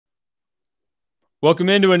Welcome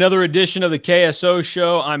into another edition of the KSO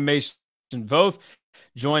show. I'm Mason Voth,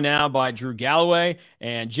 joined now by Drew Galloway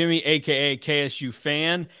and Jimmy, aka KSU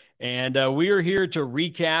fan. And we are here to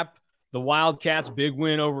recap the Wildcats' big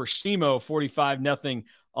win over SEMO 45-0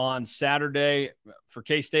 on Saturday for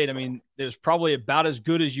K-State. I mean, it was probably about as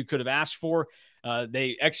good as you could have asked for.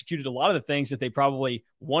 They executed a lot of the things that they probably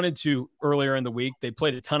wanted to earlier in the week. They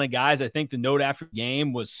played a ton of guys. I think the note after the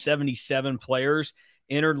game was 77 players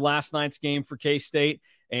entered last night's game for K-State,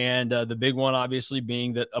 and the big one obviously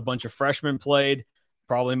being that a bunch of freshmen played,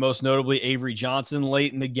 probably most notably Avery Johnson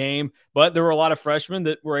late in the game. But there were a lot of freshmen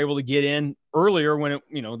that were able to get in earlier when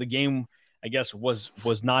the game, I guess,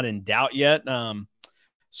 was not in doubt yet.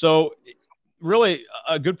 So really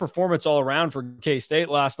a good performance all around for K-State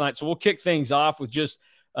last night. So we'll kick things off with just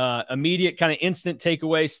immediate kind of instant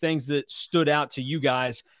takeaways, things that stood out to you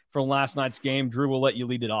guys from last night's game. Drew, we'll let you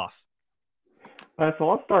lead it off. So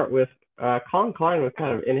I'll start with Colin Klein was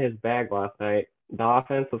kind of in his bag last night. The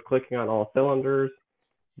offense was clicking on all cylinders.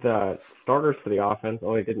 The starters for the offense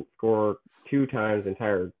only didn't score 2 times the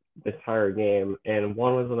entire game, and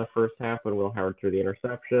one was in the first half when Will Howard threw the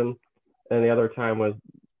interception, and the other time was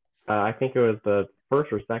I think it was the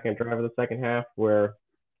first or second drive of the second half where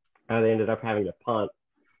they ended up having to punt.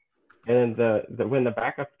 And then when the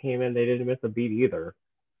backups came in, they didn't miss a beat either.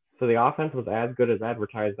 So the offense was as good as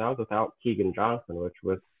advertised. That was without Keegan Johnson, which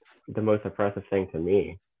was the most impressive thing to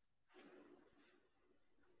me.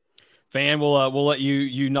 Fan, we'll let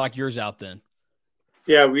you knock yours out then.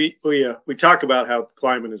 Yeah, we talk about how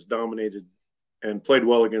Kleiman has dominated and played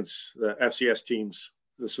well against the FCS teams.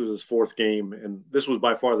 This was his 4th game, and this was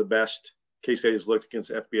by far the best K-State has looked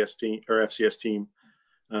against FBS team or FCS team.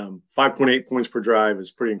 5.8 points per drive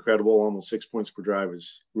is pretty incredible. Almost 6 points per drive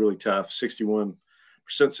is really tough. 61%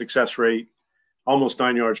 success rate, almost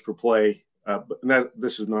 9 yards per play.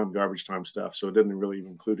 This is non-garbage time stuff, so it didn't really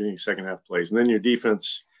even include any second half plays. And then your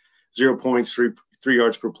defense, 0 points, 3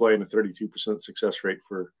 yards per play, and a 32% success rate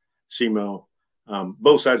for SEMO.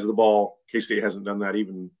 Both sides of the ball, K-State hasn't done that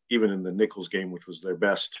even in the Nichols game, which was their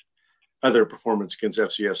best other performance against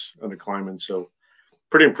FCS under Kleiman. So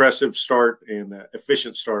pretty impressive start and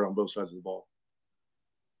efficient start on both sides of the ball.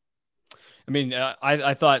 I mean,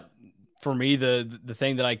 I thought for me, the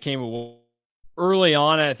thing that I came with early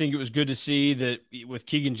on, I think it was good to see that with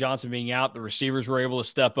Keegan Johnson being out, the receivers were able to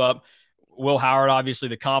step up. Will Howard, obviously,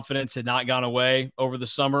 the confidence had not gone away over the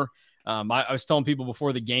summer. I was telling people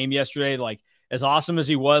before the game yesterday, like, as awesome as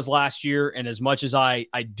he was last year, and as much as I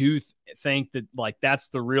do think that, like, that's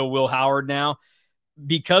the real Will Howard now,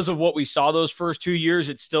 because of what we saw those first 2 years,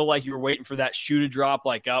 it's still like you were waiting for that shoe to drop,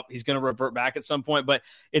 like, up, he's going to revert back at some point. But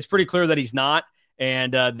it's pretty clear that he's not,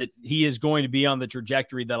 and that he is going to be on the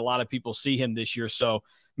trajectory that a lot of people see him this year. So, I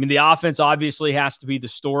mean, the offense obviously has to be the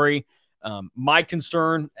story. My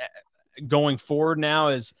concern going forward now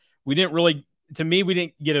is we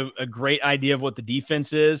didn't get a great idea of what the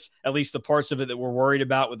defense is, at least the parts of it that we're worried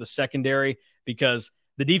about with the secondary, because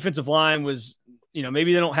the defensive line was,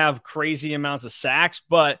 maybe they don't have crazy amounts of sacks,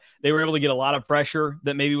 but they were able to get a lot of pressure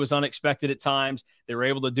that maybe was unexpected at times. They were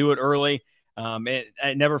able to do it early.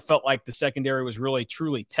 It never felt like the secondary was really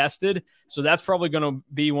truly tested. So that's probably going to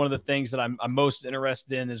be one of the things that I'm most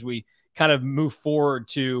interested in as we kind of move forward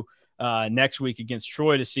to next week against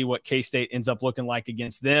Troy, to see what K-State ends up looking like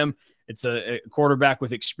against them. It's a quarterback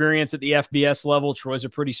with experience at the FBS level. Troy's a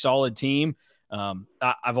pretty solid team.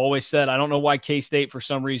 I've always said I don't know why K-State for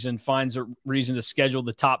some reason finds a reason to schedule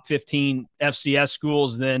the top 15 FCS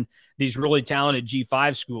schools than these really talented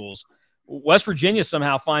G5 schools. West Virginia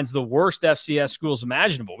somehow finds the worst FCS schools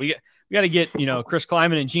imaginable. We got to get Chris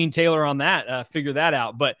Kleiman and Gene Taylor on that, figure that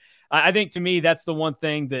out. But I think, to me, that's the one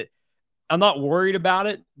thing that I'm not worried about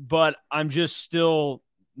it, but I'm just still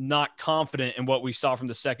not confident in what we saw from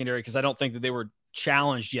the secondary, because I don't think that they were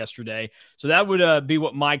challenged yesterday. So that would be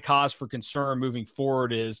what my cause for concern moving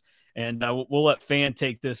forward is. And we'll let Fan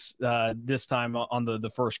take this time on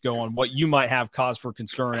the first go on what you might have cause for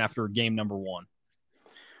concern after game number 1.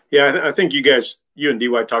 Yeah, I think you and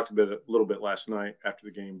DY talked a little bit last night after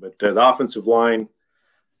the game, but the offensive line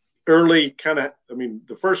early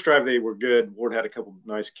the first drive they were good. Ward had a couple of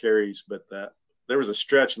nice carries, but there was a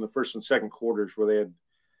stretch in the first and second quarters where they had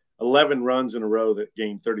 11 runs in a row that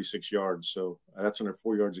gained 36 yards. So that's under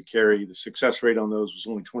 4 yards a carry. The success rate on those was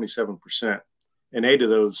only 27%. And 8 of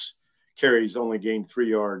those carries only gained 3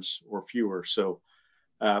 yards or fewer. So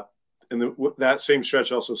that same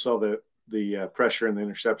stretch also saw the pressure and the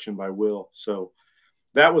interception by Will. So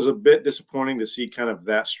that was a bit disappointing to see kind of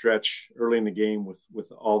that stretch early in the game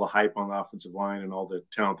with all the hype on the offensive line and all the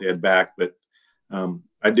talent they had back. But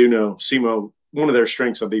I do know SEMO one of their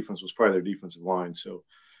strengths on defense was probably their defensive line. So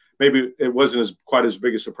maybe it wasn't quite as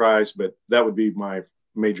big a surprise, but that would be my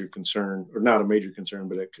major concern, or not a major concern,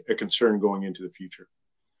 but a concern going into the future.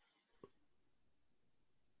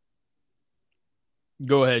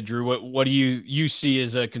 Go ahead, Drew. What do you see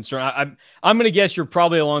as a concern? I'm going to guess you're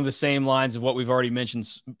probably along the same lines of what we've already mentioned.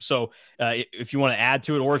 So if you want to add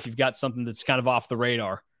to it, or if you've got something that's kind of off the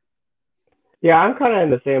radar. Yeah, I'm kind of in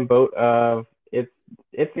the same boat of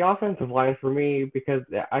it's the offensive line for me, because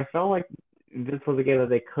I felt like this was a game that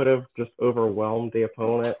they could have just overwhelmed the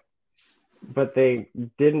opponent, but they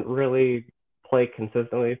didn't really play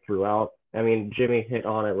consistently throughout. I mean, Jimmy hit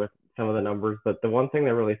on it with some of the numbers, but the one thing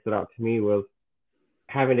that really stood out to me was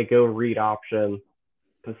having to go read option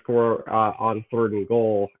to score on 3rd and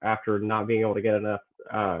goal after not being able to get enough,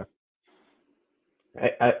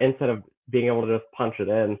 instead of being able to just punch it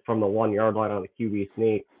in from the 1-yard line on the QB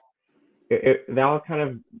sneak. That was kind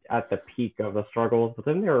of at the peak of the struggles, but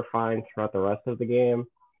then they were fine throughout the rest of the game.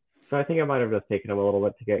 So I think it might have just taken them a little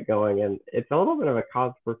bit to get going, and it's a little bit of a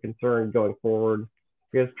cause for concern going forward,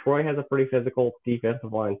 because Troy has a pretty physical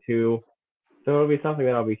defensive line too. So it'll be something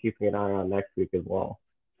that I'll be keeping an eye on next week as well.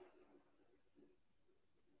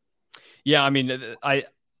 Yeah, I mean,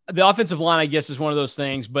 the offensive line, I guess, is one of those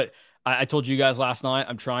things, but I told you guys last night,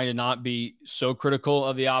 I'm trying to not be so critical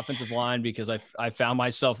of the offensive line, because I found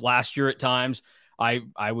myself last year at times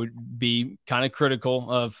I would be kind of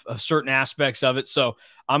critical of certain aspects of it. So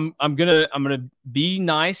I'm gonna be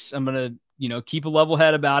nice. I'm gonna keep a level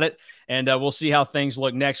head about it, and we'll see how things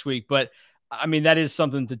look next week. But I mean, that is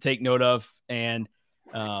something to take note of. And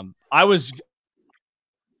I was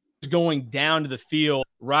going down to the field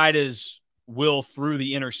right as Will threw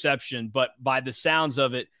the interception, but by the sounds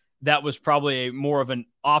of it, that was probably more of an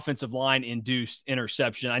offensive line induced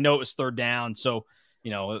interception. I know it was 3rd down, so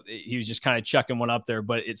he was just kind of chucking one up there,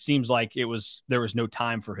 but it seems like there was no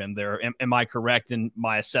time for him there. Am I correct in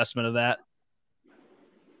my assessment of that?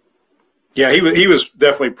 Yeah, he was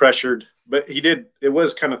definitely pressured, but it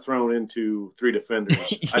was kind of thrown into 3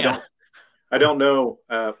 defenders. Yeah. I don't know.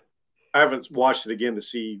 I haven't watched it again to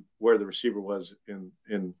see where the receiver was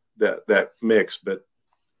in that mix, but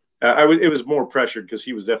it was more pressured because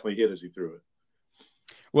he was definitely hit as he threw it.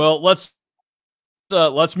 Well, let's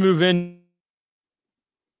move in.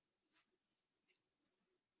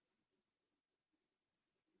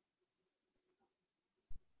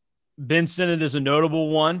 Ben Sinnott is a notable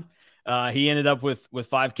one. He ended up with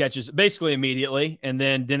 5 catches basically immediately, and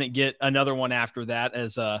then didn't get another one after that,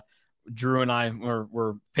 as Drew and I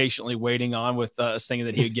were patiently waiting on, with us thinking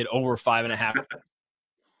that he would get over 5.5.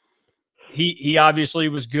 He obviously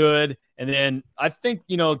was good. And then I think,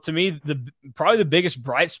 to me, probably the biggest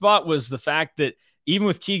bright spot was the fact that even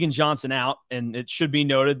with Keegan Johnson out, and it should be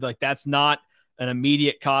noted, like, that's not an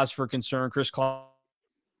immediate cause for concern. Chris Klein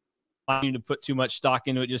to put too much stock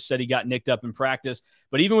into it, just said he got nicked up in practice.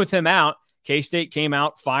 But even with him out, K-State came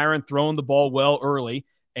out firing, throwing the ball well early,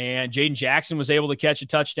 and Jaden Jackson was able to catch a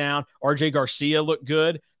touchdown. RJ Garcia looked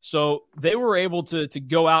good. So they were able to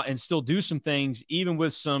go out and still do some things, even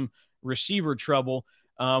with some receiver trouble.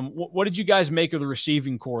 What did you guys make of the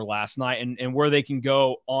receiving core last night, and where they can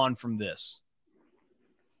go on from this?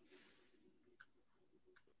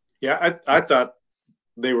 Yeah, I thought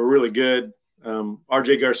they were really good.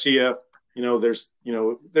 RJ Garcia, there's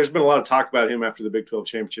been a lot of talk about him after the Big 12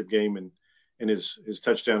 championship game and his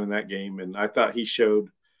touchdown in that game. And I thought he showed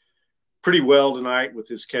pretty well tonight with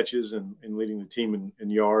his catches and leading the team in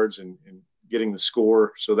yards and getting the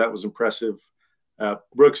score. So that was impressive.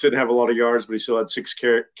 Brooks didn't have a lot of yards, but he still had 6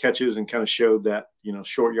 catches and kind of showed that,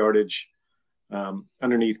 short yardage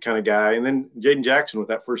underneath kind of guy. And then Jaden Jackson with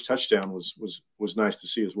that first touchdown was nice to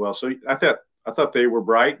see as well. So I thought they were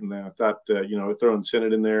bright, and I thought, throwing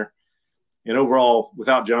Sinnott in there. And overall,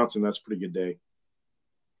 without Johnson, that's a pretty good day.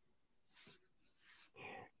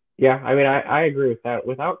 Yeah, I mean, I agree with that.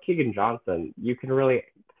 Without Keegan Johnson, you can really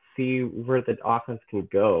see where the offense can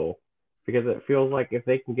go, because it feels like if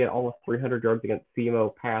they can get almost 300 yards against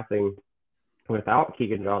SEMO passing without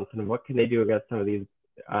Keegan Johnson, what can they do against some of these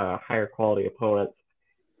higher quality opponents?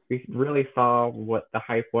 We really saw what the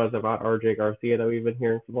hype was about RJ Garcia that we've been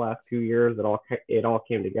hearing for the last 2 years. It all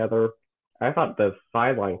came together. I thought the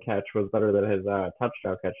sideline catch was better than his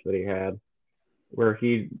touchdown catch that he had, where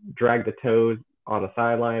he dragged the toes on the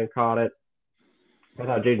sideline and caught it. I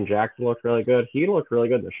thought Jaden Jackson looked really good. He looked really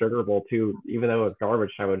good in the Sugar Bowl too, even though it was garbage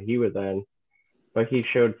time when he was in. But he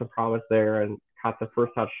showed some promise there and caught the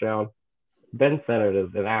first touchdown. Ben Sinnott is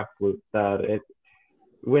an absolute stud.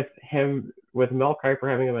 with Mel Kiper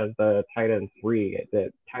having him as the tight end 3,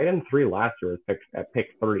 the tight end 3 last year was picked at pick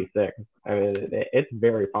 36. I mean, it's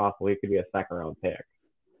very possible he could be a second round pick.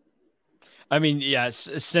 I mean, yes,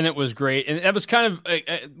 Sennett was great, and that was kind of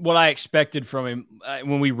what I expected from him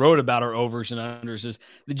when we wrote about our overs and unders. Is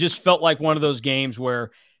it just felt like one of those games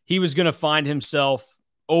where he was going to find himself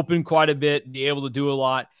open quite a bit, be able to do a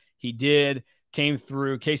lot. He did, came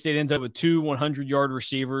through. K-State ends up with 2 100-yard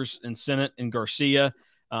receivers in Sennett and Garcia,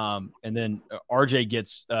 and then RJ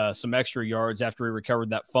gets some extra yards after he recovered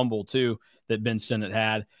that fumble too that Ben Sennett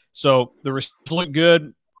had. So the receivers look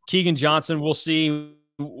good. Keegan Johnson, we'll see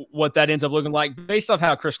what that ends up looking like. Based off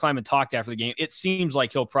how Chris Kleiman talked after the game, it seems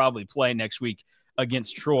like he'll probably play next week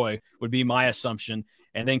against Troy, would be my assumption.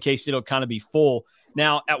 And then K-State will kind of be full.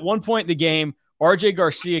 Now, at one point in the game, RJ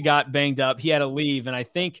Garcia got banged up. He had to leave. And I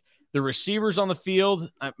think the receivers on the field,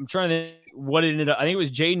 I'm trying to think what it ended up. I think it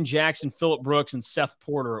was Jaden Jackson, Phillip Brooks, and Seth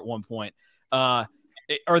Porter at one point. Are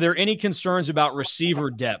there any concerns about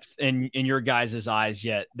receiver depth in your guys' eyes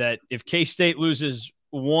yet? That if K-State loses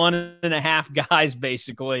 1.5 guys,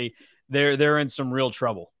 basically, they're in some real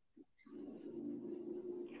trouble?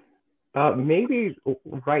 Maybe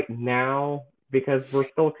right now, because we're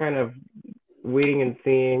still kind of waiting and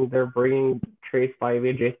seeing. They're bringing Trace Spivey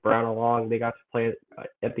and Jace Brown along. They got to play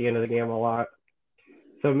at the end of the game a lot.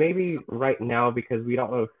 So maybe right now, because we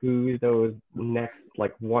don't know who those next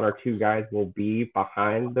like 1 or 2 guys will be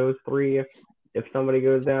behind those 3 if somebody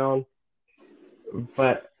goes down.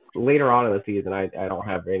 But later on in the season, I don't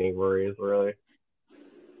have any worries really.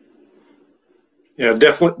 Yeah,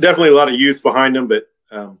 definitely a lot of youth behind them, but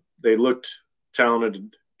they looked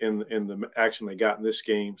talented in the action they got in this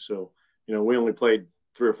game. So, you know, we only played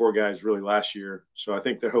 3 or 4 guys really last year. So I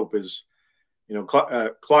think their hope is, you know,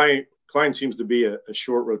 Klein seems to be a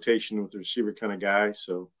short rotation with the receiver kind of guy.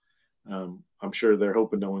 So I'm sure they're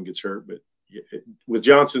hoping no one gets hurt. But with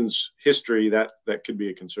Johnson's history, that could be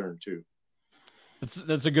a concern too.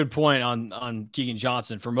 That's a good point on Keegan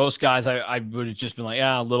Johnson. For most guys, I would have just been like,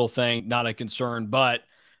 yeah, little thing, not a concern. But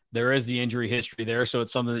there is the injury history there, so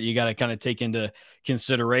it's something that you got to kind of take into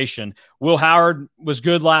consideration. Will Howard was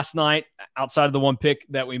good last night outside of the one pick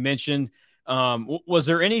that we mentioned. Was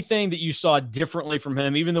there anything that you saw differently from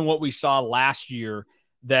him, even than what we saw last year,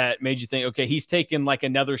 that made you think, okay, he's taken like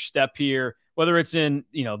another step here, whether it's in,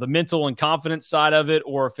 you know, the mental and confidence side of it,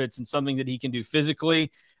 or if it's in something that he can do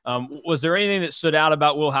physically? Was there anything that stood out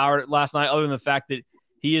about Will Howard last night, other than the fact that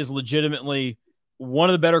he is legitimately one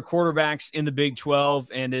of the better quarterbacks in the Big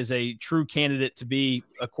 12 and is a true candidate to be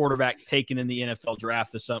a quarterback taken in the NFL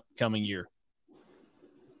draft this upcoming year?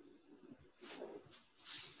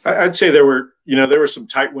 I'd say there were some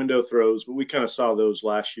tight window throws, but we kind of saw those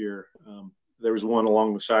last year. There was one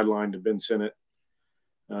along the sideline to Ben Sennett.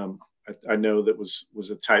 I know that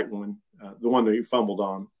was a tight one, the one that he fumbled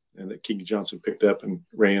on and that Keegan Johnson picked up and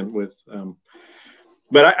ran with.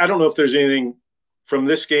 But I don't know if there's anything from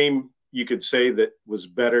this game you could say that was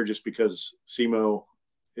better just because SEMO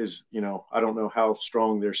is, you know, I don't know how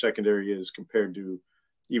strong their secondary is compared to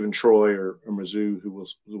even Troy or Mizzou, who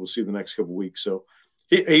we'll see the next couple of weeks. So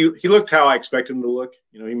he looked how I expected him to look.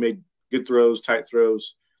 You know, he made good throws, tight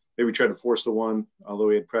throws. Maybe tried to force the one, although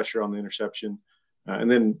he had pressure on the interception.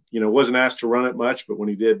 And then, you know, wasn't asked to run it much, but when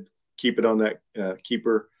he did keep it on that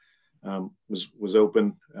keeper, was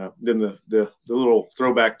open. Then the little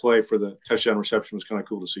throwback play for the touchdown reception was kind of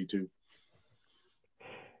cool to see too.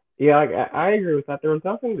 Yeah, I agree with that. There was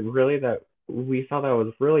nothing really that we saw that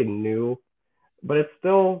was really new, but it's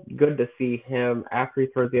still good to see him after he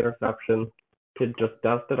throws the interception to just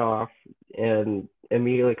dust it off and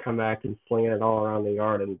immediately come back and sling it all around the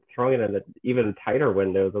yard and throwing it in the even tighter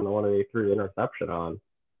windows than the one that he threw the interception on.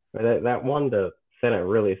 That one to Sennett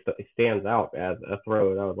really stands out as a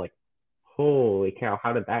throw. And I was like, holy cow,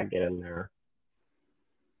 how did that get in there?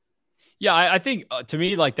 Yeah, I think to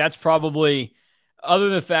me, like, that's probably, other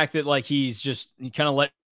than the fact that like he kind of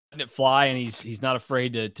letting it fly and he's not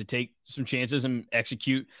afraid to take some chances and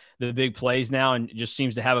execute the big plays now, and just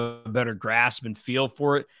seems to have a better grasp and feel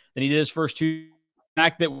for it than he did his first 2. The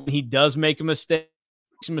fact that when he does make a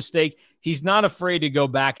mistake, he's not afraid to go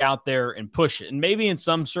back out there and push it. And maybe in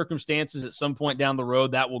some circumstances at some point down the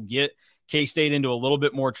road that will get K-State into a little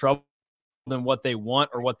bit more trouble than what they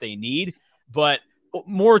want or what they need. But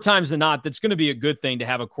more times than not, that's going to be a good thing to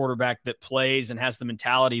have a quarterback that plays and has the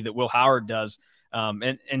mentality that Will Howard does.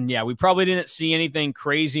 And yeah, we probably didn't see anything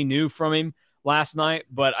crazy new from him last night,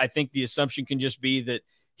 but I think the assumption can just be that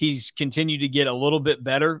he's continued to get a little bit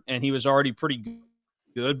better, and he was already pretty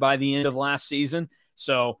good by the end of last season.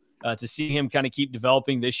 So to see him kind of keep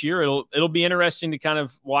developing this year. It'll be interesting to kind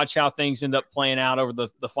of watch how things end up playing out over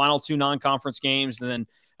the final 2 non-conference games, and then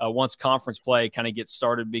once conference play kind of gets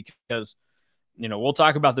started, because we'll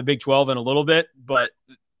talk about the Big 12 in a little bit, but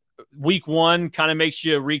week 1 kind of makes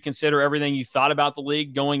you reconsider everything you thought about the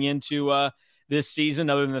league going into this season,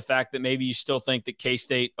 other than the fact that maybe you still think that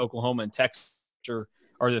K-State, Oklahoma, and Texas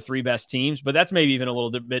are the 3 best teams. But that's maybe even a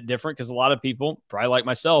little bit different, because a lot of people, probably like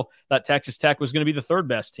myself, thought Texas Tech was going to be the 3rd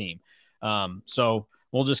best team. So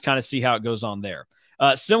we'll just kind of see how it goes on there.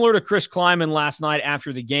 Similar to Chris Kleiman last night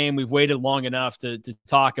after the game, we've waited long enough to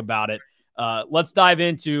talk about it. Let's dive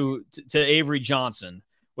into Avery Johnson.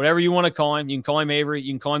 Whatever you want to call him. You can call him Avery.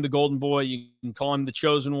 You can call him the Golden Boy. You can call him the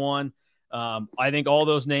Chosen One. I think all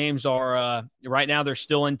those names are right now, they're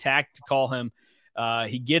still intact to call him.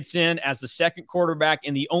 He gets in as the 2nd quarterback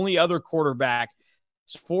and the only other quarterback.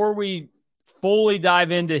 So before we fully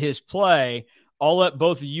dive into his play, I'll let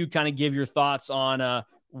both of you kind of give your thoughts on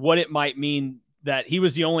what it might mean that he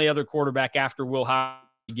was the only other quarterback after Will Howard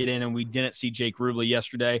get in, and we didn't see Jake Rubley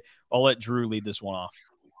yesterday. I'll let Drew lead this one off.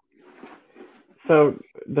 So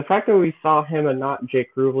the fact that we saw him and not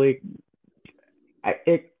Jake Rubley,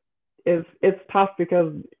 it's tough,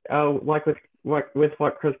 because like with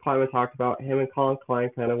what Chris Kleiman talked about, him and Colin Klein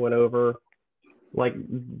kind of went over, like,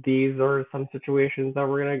 these are some situations that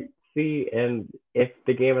we're going to see, and if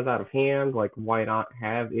the game is out of hand, like, why not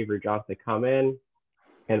have Avery Johnson come in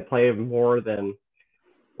and play more than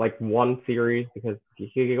like 1 series, because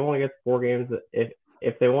he only gets 4 games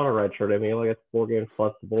if they want a redshirt. I mean, he only gets 4 games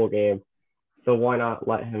plus the bowl game, so why not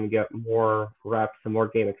let him get more reps and more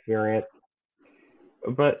game experience?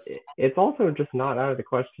 But it's also just not out of the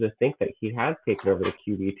question to think that he has taken over the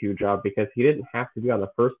QB2 job, because he didn't have to be on the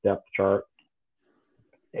first depth chart,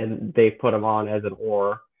 and they put him on as an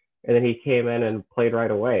or, and then he came in and played right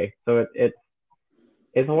away. So it's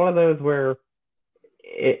one of those where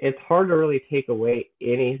it's hard to really take away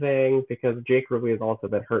anything, because Jake Rubley has also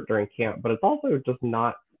been hurt during camp, but it's also just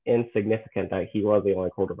not insignificant that he was the only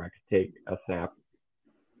quarterback to take a snap.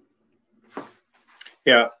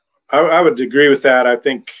 Yeah, I would agree with that. I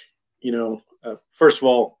think, first of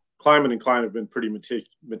all, Kleiman and Klein have been pretty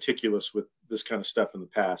meticulous with this kind of stuff in the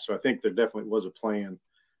past. So I think there definitely was a plan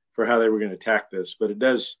for how they were going to attack this. But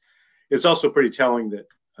it's also pretty telling that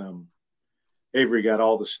Avery got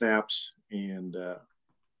all the snaps and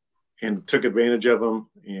took advantage of them.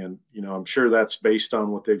 And, I'm sure that's based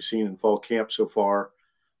on what they've seen in fall camp so far.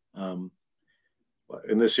 In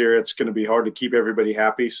this area, it's going to be hard to keep everybody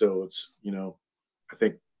happy. So it's, I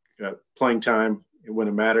think playing time when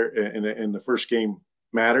it matters, and the first game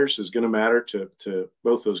matters, is going to matter to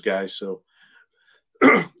both those guys. So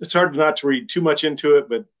it's hard not to read too much into it,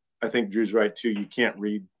 but I think Drew's right too. You can't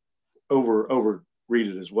over read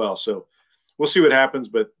it as well. So we'll see what happens,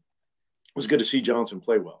 but it was good to see Johnson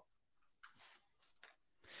play well.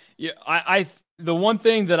 Yeah, the one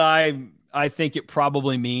thing that I think it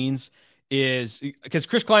probably means is, because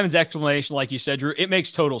Chris Kleiman's explanation, like you said, Drew, it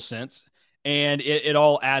makes total sense. And it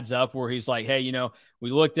all adds up, where he's like, hey, we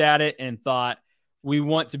looked at it and thought we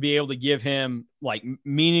want to be able to give him like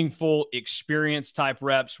meaningful experience type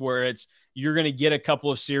reps, where you're going to get a couple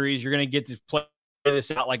of series, you're going to get to play this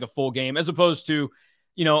out like a full game, as opposed to,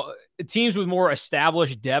 teams with more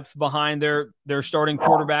established depth behind their starting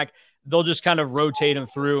quarterback. They'll just kind of rotate them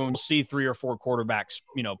through and see 3 or 4 quarterbacks,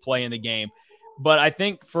 play in the game. But I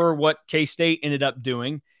think for what K-State ended up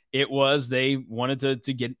doing, it was they wanted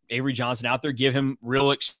to get Avery Johnson out there, give him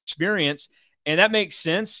real experience, and that makes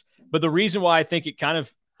sense. But the reason why I think it kind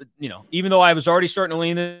of, even though I was already starting to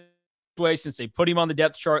lean this way, since they put him on the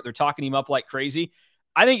depth chart, they're talking him up like crazy,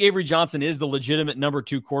 I think Avery Johnson is the legitimate number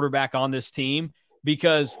 2 quarterback on this team,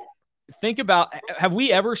 because think about, have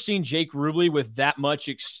we ever seen Jake Rubley with that much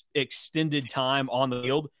extended time on the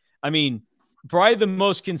field? I mean, probably the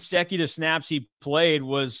most consecutive snaps he played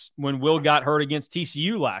was when Will got hurt against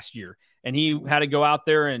TCU last year, and he had to go out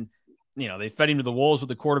there and, they fed him to the wolves with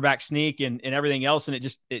the quarterback sneak and everything else, and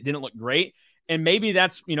it didn't look great. And maybe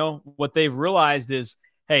that's, what they've realized is,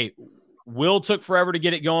 hey, Will took forever to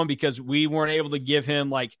get it going because we weren't able to give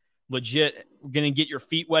him like legit going to get your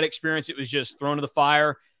feet wet experience. It was just thrown to the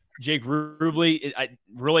fire. Jake Rubley,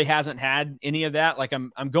 really hasn't had any of that. Like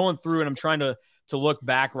I'm going through and I'm trying to look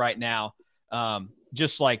back right now.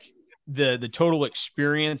 Just like the total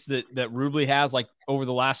experience that Rubley has, like over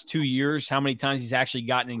the last 2 years, how many times he's actually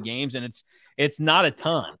gotten in games, and it's not a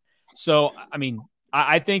ton. So, I mean,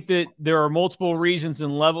 I think that there are multiple reasons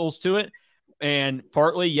and levels to it. And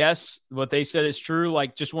partly, yes, what they said is true.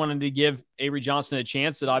 Like, just wanted to give Avery Johnson a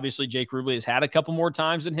chance, that obviously Jake Rubley has had a couple more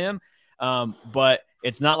times than him. But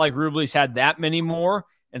it's not like Rubley's had that many more.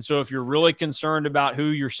 And so if you're really concerned about who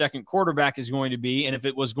your second quarterback is going to be, and if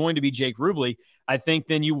it was going to be Jake Rubley, I think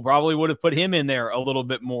then you probably would have put him in there a little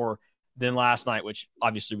bit more than last night, which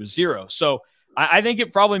obviously was 0. So I think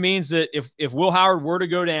it probably means that if Will Howard were to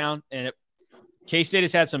go down, and K-State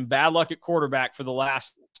has had some bad luck at quarterback for the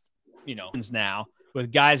last, now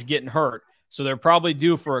with guys getting hurt. So they're probably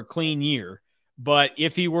due for a clean year. But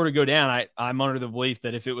if he were to go down, I'm under the belief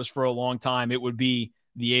that if it was for a long time, it would be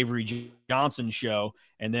the Avery Johnson show.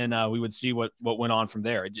 And then we would see what went on from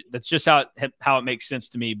there. That's just how it makes sense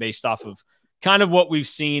to me based off of kind of what we've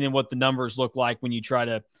seen and what the numbers look like when you try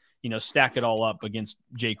to, stack it all up against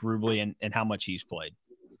Jake Rubley and how much he's played.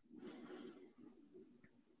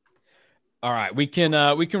 All right, we can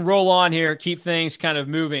roll on here, keep things kind of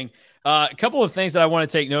moving. A couple of things that I want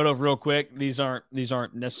to take note of real quick. These aren't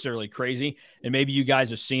necessarily crazy, and maybe you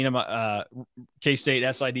guys have seen them.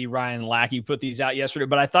 K-State SID Ryan Lackey put these out yesterday,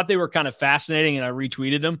 but I thought they were kind of fascinating, and I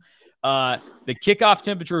retweeted them. The kickoff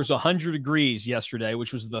temperature was 100 degrees yesterday,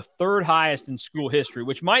 which was the third highest in school history,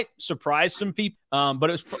 which might surprise some people, but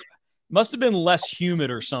it must have been less humid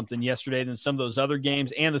or something yesterday than some of those other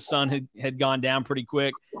games, and the sun had gone down pretty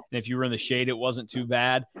quick, and if you were in the shade, it wasn't too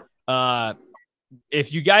bad.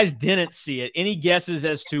 If you guys didn't see it, any guesses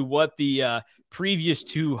as to what the previous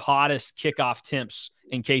 2 hottest kickoff temps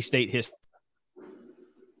in K-State history?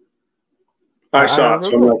 I saw it,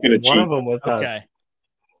 so I'm not going to cheat. One of them was okay.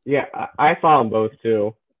 Yeah, I saw them both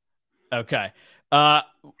too. Okay.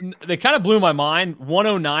 They kind of blew my mind.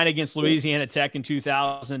 109 against Louisiana Tech in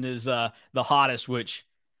 2000 is the hottest, which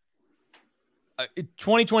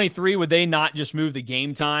 2023, would they not just move the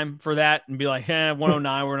game time for that and be like,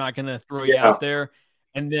 109, we're not going to throw you out there.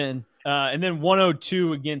 And then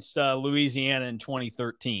 102 against Louisiana in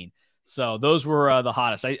 2013. So those were the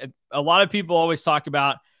hottest. A lot of people always talk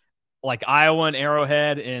about like Iowa and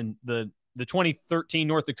Arrowhead and the 2013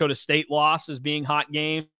 North Dakota State loss as being hot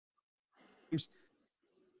games.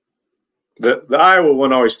 The Iowa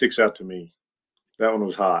one always sticks out to me. That one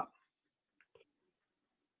was hot.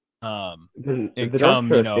 So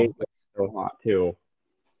hot too.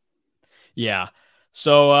 Yeah.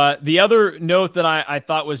 So the other note that I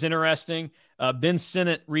thought was interesting, Ben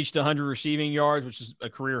Sinnott reached 100 receiving yards, which is a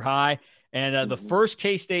career high, and the first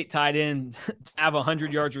K-State tight end to have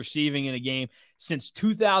 100 yards receiving in a game since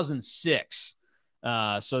 2006.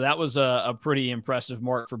 So that was a pretty impressive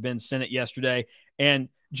mark for Ben Sinnott yesterday. And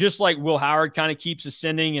just like Will Howard kind of keeps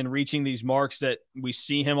ascending and reaching these marks that we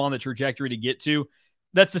see him on the trajectory to get to,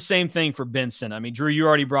 that's the same thing for Benson. I mean, Drew, you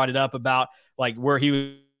already brought it up about like where he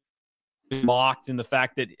was mocked and the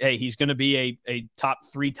fact that, hey, he's going to be a top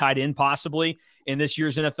 3 tight end possibly in this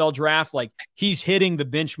year's NFL draft. Like he's hitting the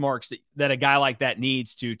benchmarks that a guy like that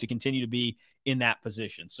needs to continue to be in that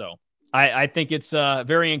position. So I think it's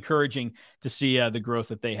very encouraging to see the growth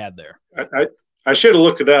that they had there. I should have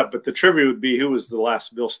looked it up, but the trivia would be who was the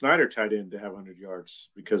last Bill Snyder tight end to have 100 yards,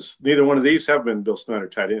 because neither one of these have been Bill Snyder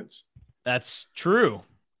tight ends. That's true.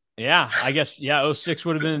 Yeah, I guess, 06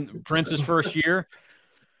 would have been Prince's first year.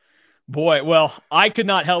 Boy, well, I could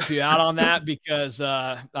not help you out on that because,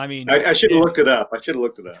 I should have looked it up.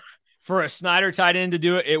 For a Snyder tight end to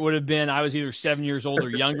do it, it would have been, I was either 7 years old or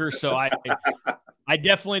younger, so I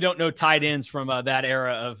definitely don't know tight ends from that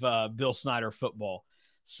era of Bill Snyder football.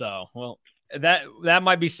 So, well, that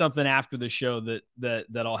might be something after the show that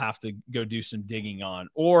I'll have to go do some digging on,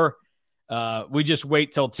 or we just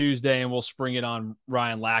wait till Tuesday and we'll spring it on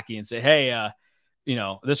Ryan Lackey and say, hey,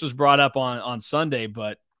 this was brought up on Sunday,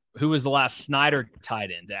 but who was the last Snyder tight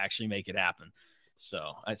end to actually make it happen?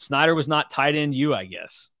 So Snyder was not tight end I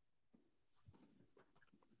guess.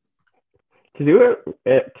 To do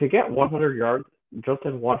it, to get 100 yards just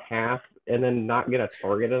in one half and then not get a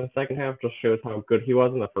target in the second half just shows how good he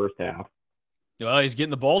was in the first half. Well, he's getting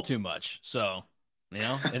the ball too much. So,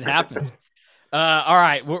 it happens. All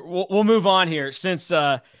right, we'll move on here. Since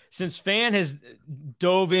Fan has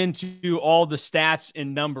dove into all the stats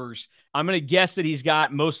and numbers, I'm going to guess that he's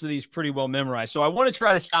got most of these pretty well memorized. So I want to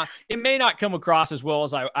try to stop. It may not come across as well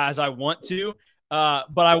as I want to,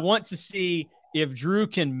 but I want to see if Drew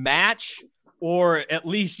can match or at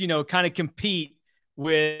least kind of compete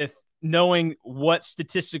with knowing what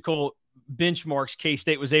statistical benchmarks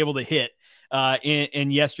K-State was able to hit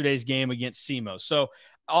in yesterday's game against SEMO. So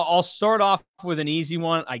I'll start off with an easy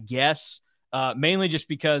one, I guess, mainly just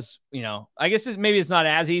because, I guess maybe it's not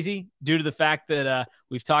as easy due to the fact that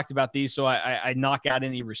we've talked about these. So I knock out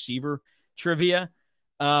any receiver trivia.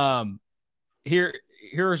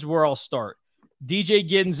 Here's where I'll start. DJ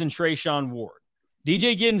Giddens and Trayshawn Ward.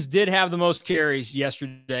 DJ Giddens did have the most carries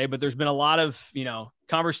yesterday, but there's been a lot of,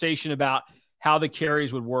 conversation about how the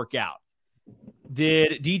carries would work out.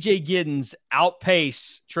 Did DJ Giddens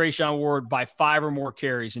outpace Trayshawn Ward by 5 or more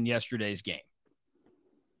carries in yesterday's game?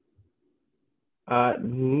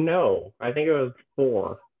 No, I think it was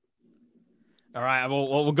 4. All right,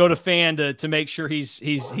 we'll go to Fan to make sure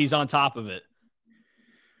he's on top of it.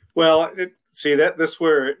 Well, that's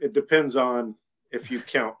where it depends on if you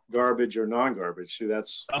count garbage or non-garbage. See,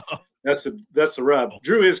 that's the rub.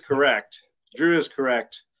 Drew is correct.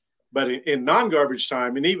 But in non-garbage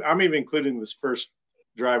time, and I'm even including this first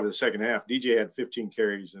drive of the second half, DJ had 15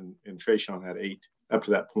 carries and Trayshawn had 8 up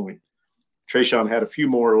to that point. Trayshawn had a few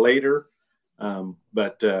more later,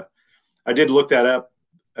 but I did look that up.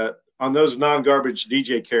 On those non-garbage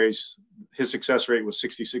DJ carries, his success rate was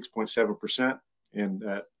 66.7%,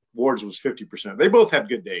 and Ward's was 50%. They both had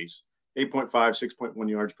good days, 8.5, 6.1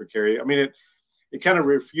 yards per carry. I mean, it kind of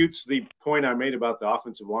refutes the point I made about the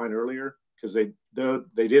offensive line earlier, because they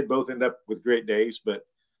did both end up with great days, but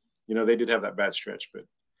they did have that bad stretch. But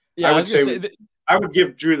yeah, I would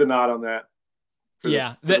give Drew the nod on that for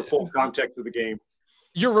the full context of the game.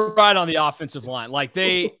 You're right on the offensive line. Like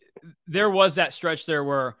there was that stretch there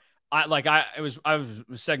where I was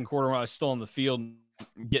second quarter when I was still in the field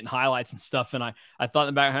getting highlights and stuff, and I thought in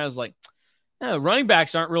the back of my head, I was like, running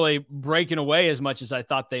backs aren't really breaking away as much as I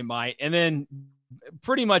thought they might. And then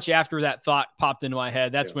pretty much after that thought popped into my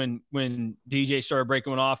head, that's when DJ started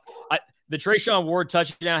breaking one off. The Trayshawn Ward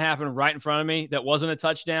touchdown happened right in front of me. That wasn't a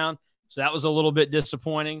touchdown, so that was a little bit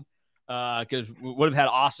disappointing because we would have had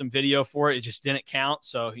awesome video for it. It just didn't count.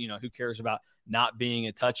 So who cares about not being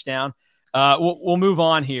a touchdown? We'll move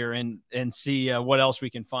on here and see what else we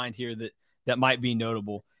can find here that might be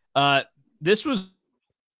notable. This is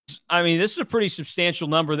a pretty substantial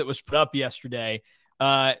number that was put up yesterday.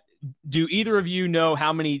 Do either of you know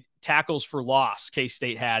how many tackles for loss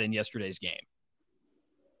K-State had in yesterday's game?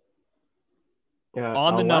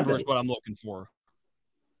 On the 11. number is what I'm looking for.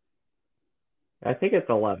 I think it's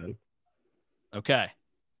 11. Okay.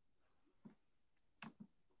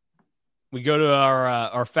 We go to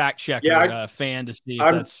our fact checker Fan to see if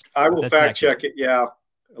I will that's fact accurate. check it. Yeah,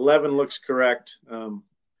 11 looks correct.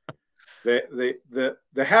 The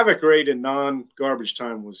havoc rate in non-garbage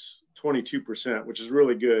time was 22%, which is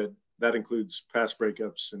really good. That includes pass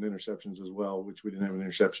breakups and interceptions as well, which we didn't have an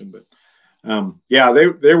interception. But they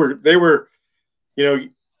were.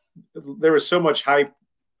 There was so much hype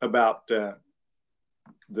about the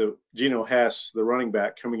Geno Hess, the running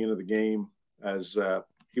back, coming into the game as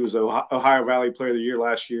he was the Ohio Valley Player of the Year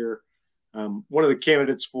last year. One of the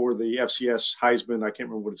candidates for the FCS Heisman, I can't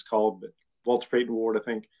remember what it's called, but Walter Payton Award, I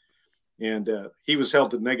think. And he was held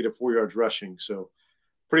to -4 yards rushing. So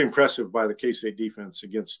pretty impressive by the K-State defense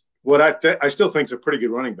against what I still think is a pretty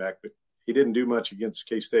good running back, but he didn't do much against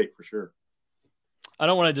K-State for sure. I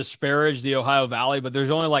don't want to disparage the Ohio Valley, but there's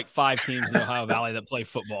only like 5 teams in the Ohio Valley that play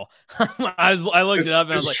football. I looked it up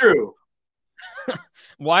and I was like, true.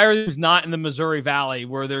 Why are these not in the Missouri Valley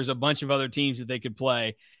where there's a bunch of other teams that they could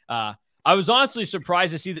play? I was honestly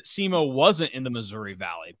surprised to see that SEMO wasn't in the Missouri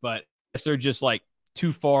Valley, but I guess they're just like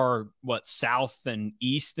too far, south and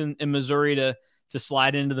east in Missouri to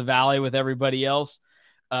slide into the Valley with everybody else.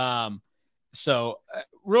 So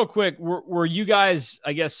real quick, were you guys,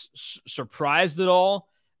 I guess, surprised at all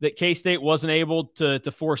that K-State wasn't able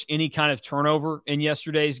to force any kind of turnover in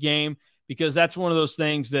yesterday's game? Because that's one of those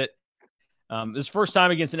things that this first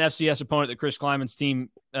time against an FCS opponent that Chris Kleiman's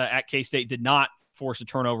team at K-State did not force a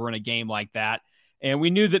turnover in a game like that. And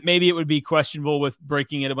we knew that maybe it would be questionable with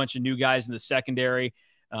breaking in a bunch of new guys in the secondary.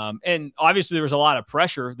 And obviously there was a lot of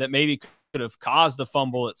pressure that maybe could have caused the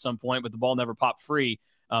fumble at some point, but the ball never popped free.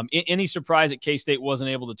 Any surprise that K-State wasn't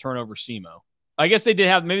able to turn over SEMO? I guess they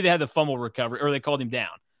did maybe they had the fumble recovery, or they called him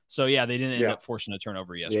down. So yeah, they didn't end up forcing a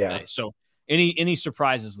turnover yesterday. Yeah. So any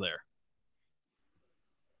surprises there?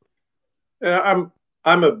 I'm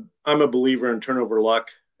a believer in turnover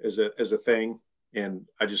luck as a thing. And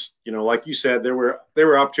I just, like you said, there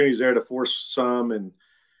were opportunities there to force some, and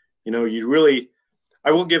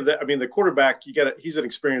I will give that. I mean, the quarterback, he's an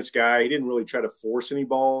experienced guy. He didn't really try to force any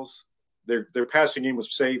balls. Their passing game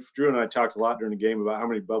was safe. Drew and I talked a lot during the game about how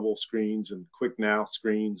many bubble screens and quick now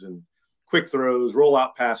screens and quick throws,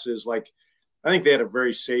 rollout passes. Like, I think they had a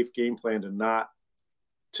very safe game plan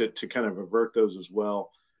to kind of avert those as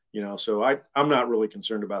well. So I'm not really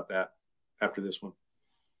concerned about that after this one.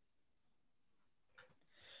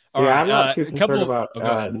 I'm not too concerned about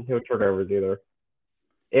no turnovers either.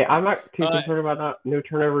 I'm not too concerned about no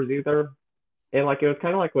turnovers either. And it was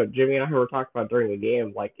kind of like what Jimmy and I were talking about during the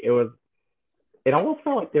game. It almost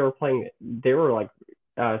felt like SEMO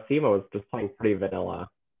was just playing pretty vanilla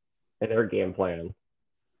in their game plan.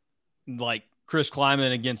 Like Chris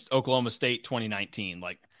Kleiman against Oklahoma State 2019.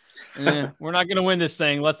 Like, we're not going to win this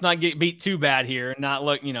thing. Let's not get beat too bad here and not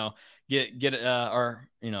look, get our,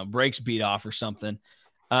 breaks beat off or something.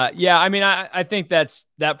 Yeah, I mean, I think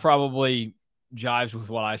that probably jives with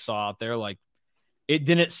what I saw out there. Like, it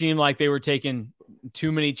didn't seem like they were taking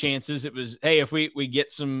too many chances. It was, hey, if we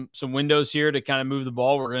get some windows here to kind of move the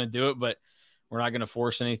ball, we're going to do it, but we're not going to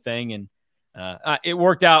force anything. And it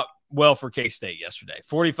worked out well for K-State yesterday.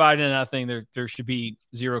 45-0. There should be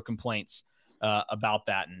zero complaints about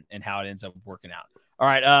that and how it ends up working out. All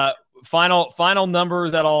right, final number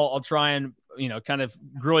that I'll try and kind of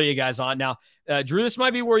grill you guys on. Now, Drew, this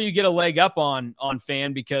might be where you get a leg up on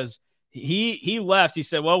Fan, because he left. He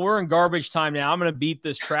said, well, we're in garbage time now. I'm going to beat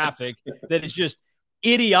this traffic that is just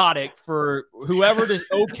idiotic for whoever just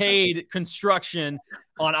okayed construction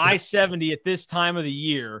on I-70 at this time of the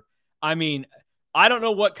year. I mean, I don't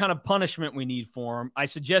know what kind of punishment we need for them. I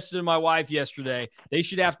suggested to my wife yesterday, they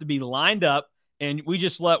should have to be lined up and we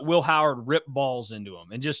just let Will Howard rip balls into them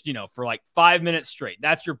and just, for like 5 minutes straight.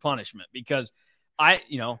 That's your punishment, because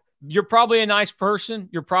you're probably a nice person.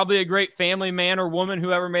 You're probably a great family man or woman,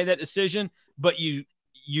 whoever made that decision, but you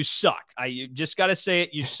suck. You just got to say it.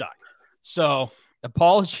 You suck. So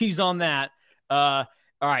apologies on that. All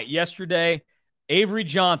right. Yesterday, Avery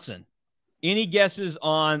Johnson, any guesses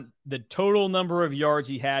on the total number of yards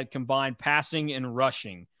he had combined passing and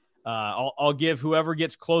rushing? I'll give whoever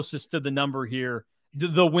gets closest to the number here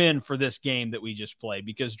the win for this game that we just played,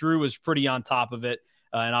 because Drew was pretty on top of it.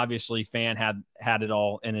 And obviously Fan had it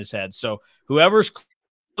all in his head. So whoever's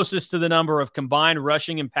closest to the number of combined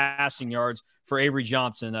rushing and passing yards for Avery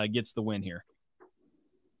Johnson gets the win here.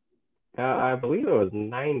 I believe it was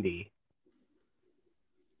 90.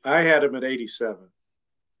 I had him at 87.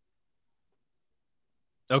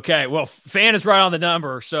 Okay, well, Fan is right on the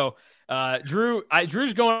number. So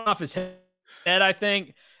Drew's going off his head, I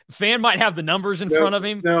think. Fan might have the numbers in front of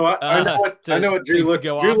him. No, I know what Drew looked.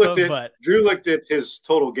 Drew looked at his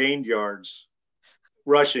total gained yards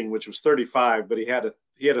rushing, which was 35, but he had a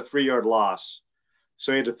 3-yard loss,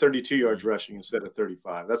 so he had a 32 yards rushing instead of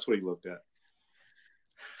 35. That's what he looked at.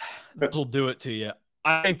 That'll do it to you.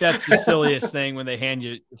 I think that's the silliest thing when they hand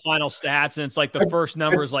you the final stats and it's like the first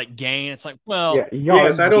number is like gain. It's like, well,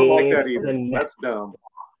 yes, I don't like that either. That's dumb.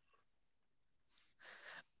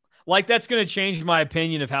 Like, that's going to change my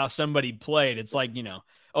opinion of how somebody played. It's like,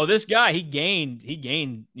 oh, this guy, he gained,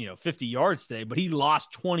 50 yards today, but he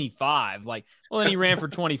lost 25. Like, well, then he ran for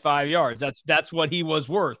 25 yards. That's what he was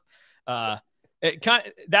worth.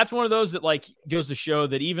 That's one of those that like goes to show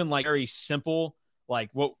that even like very simple,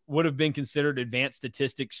 like what would have been considered advanced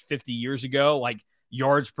statistics 50 years ago, like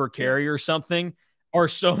yards per carry or something, are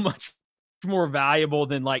so much more valuable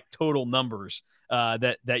than like total numbers.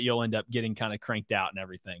 That you'll end up getting kind of cranked out and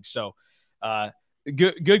everything. So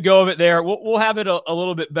good go of it there. We'll have it a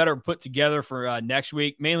little bit better put together for next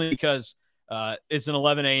week, mainly because it's an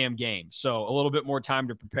 11 a.m. game. So a little bit more time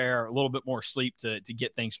to prepare, a little bit more sleep to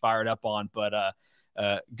get things fired up on. But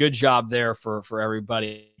good job there for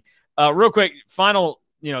everybody. Real quick, final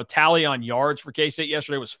tally on yards for K-State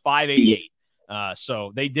yesterday was 588.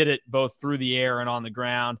 So they did it both through the air and on the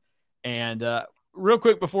ground. And real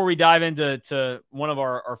quick before we dive into one of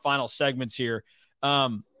our final segments here,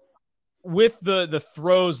 with the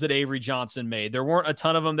throws that Avery Johnson made, there weren't a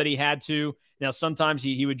ton of them that he had to. Now, sometimes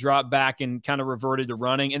he would drop back and kind of reverted to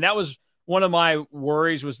running. And that was one of my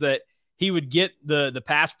worries, was that he would get the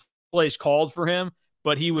pass plays called for him,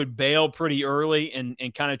 but he would bail pretty early and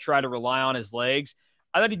kind of try to rely on his legs.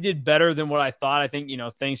 I thought he did better than what I thought. I think,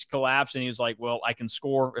 things collapsed and he was like, well, I can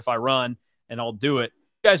score if I run and I'll do it.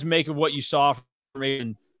 What do you guys make of what you saw from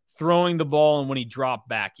him throwing the ball and when he dropped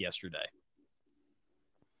back yesterday?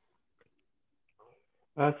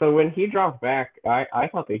 So when he dropped back, I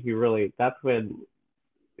thought that that's when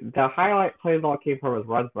the highlight plays all came from his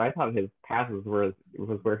runs, but I thought his passes was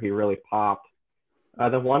where he really popped.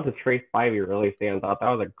 The one to Trace Spivey really stands out. That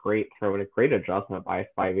was a great throw and a great adjustment by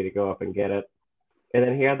Spivey to go up and get it. And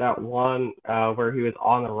then he had that one where he was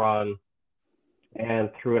on the run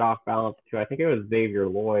and threw it off balance to, I think it was Xavier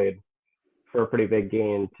Lloyd, for a pretty big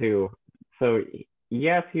gain too. So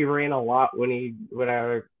yes, he ran a lot when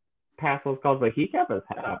I passed those calls, but he kept his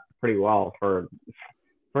head up pretty well for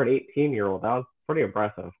an 18-year-old. That was pretty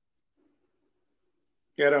impressive.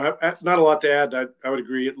 Yeah, no, not a lot to add. I would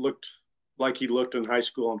agree. It looked like he looked in high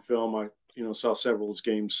school on film. I saw several of his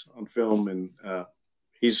games on film, and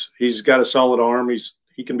he's got a solid arm.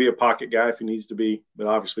 He can be a pocket guy if he needs to be, but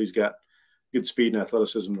obviously he's got good speed and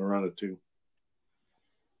athleticism to run it too.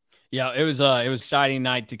 Yeah, it was exciting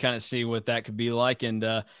night to kind of see what that could be like. And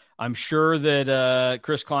I'm sure that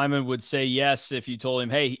Chris Kleiman would say yes if you told him,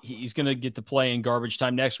 hey, he's going to get to play in garbage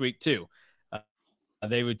time next week too.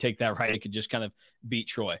 They would take that right. It could just kind of beat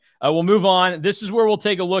Troy. We'll move on. This is where we'll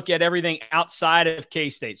take a look at everything outside of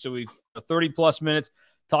K-State. So we've 30-plus minutes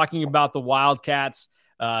talking about the Wildcats.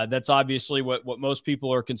 That's obviously what most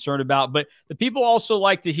people are concerned about. But the people also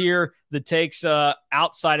like to hear the takes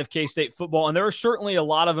outside of K-State football, and there are certainly a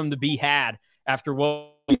lot of them to be had after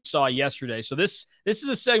what we saw yesterday. So this is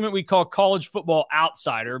a segment we call College Football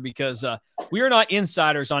Outsider, because we are not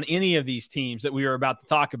insiders on any of these teams that we are about to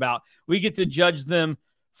talk about. We get to judge them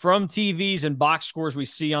from TVs and box scores we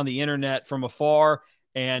see on the internet from afar,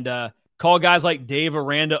 and call guys like Dave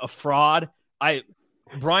Aranda a fraud.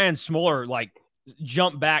 Brian Smoller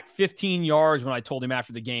jumped back 15 yards when I told him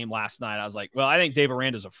after the game last night. I was like, well, I think Dave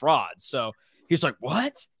Aranda's a fraud. So he's like,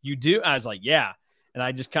 what? You do? I was like, yeah. And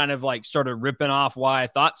I just kind of started ripping off why I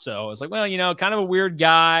thought so. I was like, well, kind of a weird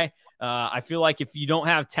guy. I feel like if you don't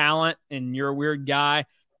have talent and you're a weird guy,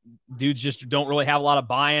 dudes just don't really have a lot of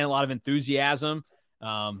buy-in, a lot of enthusiasm.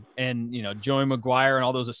 And Joey McGuire and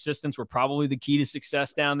all those assistants were probably the key to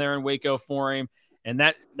success down there in Waco for him. And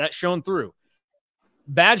that shone through.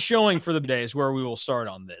 Bad showing for the day is where we will start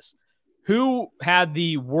on this. Who had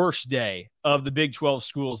the worst day of the Big 12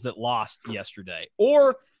 schools that lost yesterday?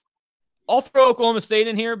 Or I'll throw Oklahoma State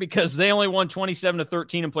in here because they only won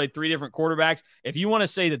 27-13 and played 3 different quarterbacks. If you want to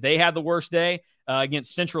say that they had the worst day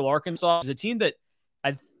against Central Arkansas, it's a team that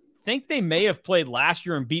I think they may have played last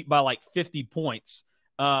year and beat by 50 points.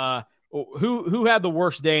 Who had the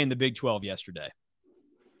worst day in the Big 12 yesterday?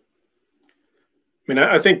 I mean,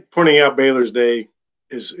 I think pointing out Baylor's day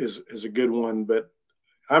is a good one, but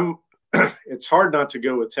it's hard not to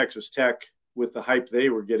go with Texas Tech with the hype they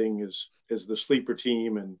were getting as the sleeper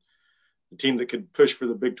team and the team that could push for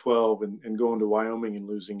the Big 12 and go into Wyoming and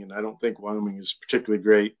losing. And I don't think Wyoming is particularly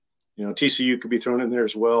great. TCU could be thrown in there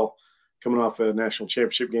as well, coming off a national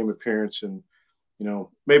championship game appearance. And,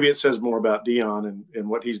 maybe it says more about Dion and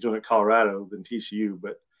what he's doing at Colorado than TCU.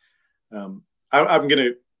 But I'm going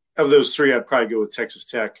to, of those 3, I'd probably go with Texas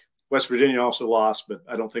Tech. West Virginia also lost, but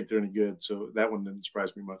I don't think they're any good. So that one didn't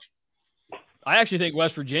surprise me much. I actually think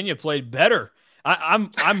West Virginia played better. I'm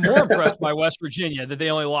more impressed by West Virginia that they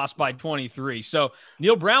only lost by 23. So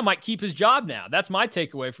Neil Brown might keep his job now. That's my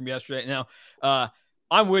takeaway from yesterday. Now,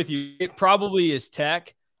 I'm with you. It probably is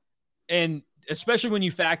Tech, and especially when you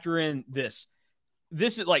factor in this.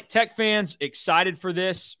 This is Tech fans excited for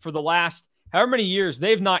this for the last however many years.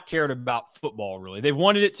 They've not cared about football, really. They've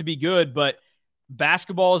wanted it to be good, but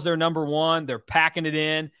basketball is their number one. They're packing it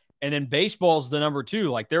in, and then baseball is the number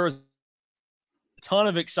 2. There was ton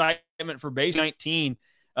of excitement for base 19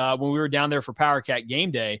 when we were down there for Power Cat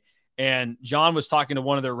game day, and John was talking to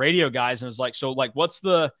one of their radio guys and was like, so what's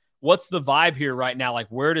the vibe here right now?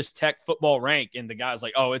 Where does Tech football rank? And the guy's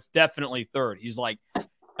like, oh, it's definitely 3rd. He's like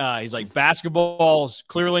basketball's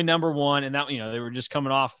clearly number 1, and that they were just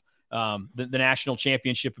coming off the national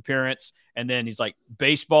championship appearance, and then he's like,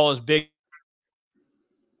 baseball is big,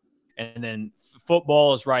 and then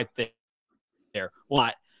football is right there.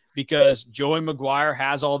 Why? Because Joey McGuire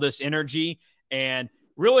has all this energy, and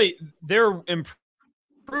really their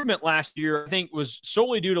improvement last year, I think, was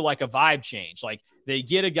solely due to a vibe change. They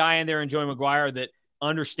get a guy in there in Joey McGuire that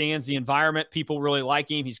understands the environment. People really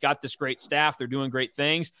like him. He's got this great staff. They're doing great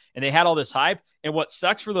things, and they had all this hype. And what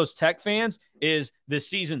sucks for those Tech fans is this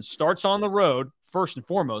season starts on the road, first and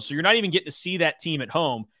foremost. So you're not even getting to see that team at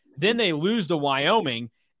home. Then they lose to Wyoming.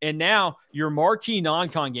 And now your marquee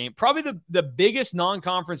non-con game, probably the biggest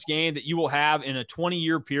non-conference game that you will have in a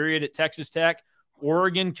 20-year period at Texas Tech,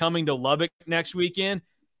 Oregon coming to Lubbock next weekend,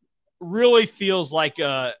 really feels like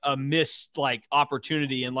a missed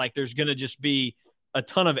opportunity, and there's going to just be a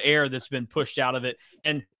ton of air that's been pushed out of it.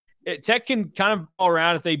 And Tech can kind of fall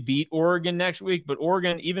around if they beat Oregon next week, but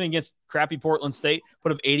Oregon, even against crappy Portland State,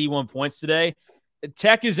 put up 81 points today.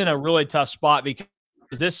 Tech is in a really tough spot because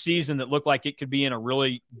this season that looked like it could be in a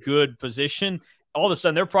really good position, all of a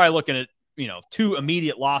sudden they're probably looking at 2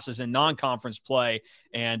 immediate losses in non-conference play,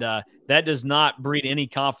 and that does not breed any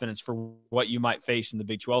confidence for what you might face in the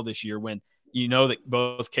Big 12 this year when you know that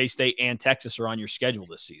both K-State and Texas are on your schedule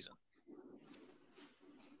this season.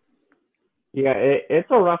 Yeah, it's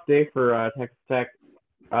a rough day for Texas Tech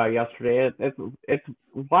yesterday. It's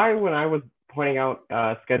why when I was pointing out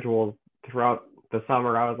schedules throughout the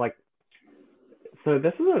summer, I was like, so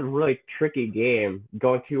this is a really tricky game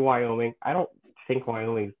going to Wyoming. I don't think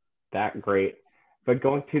Wyoming's that great, but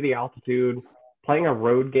going to the altitude, playing a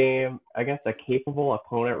road game against a capable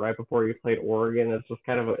opponent right before you played Oregon is just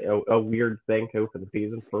kind of a weird thing to open the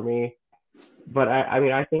season for me. But I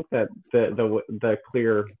mean, I think that the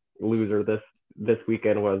clear loser this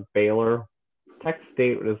weekend was Baylor. Texas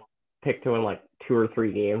State was picked to win like 2 or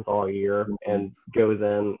 3 games all year and goes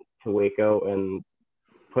in to Waco and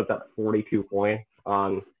puts up 42 points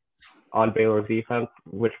on Baylor's defense,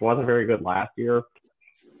 which wasn't very good last year.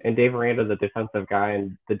 And Dave Aranda's a defensive guy,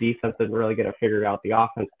 and the defense didn't really get it figured out. The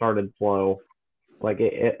offense started slow. Like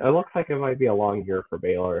it looks like it might be a long year for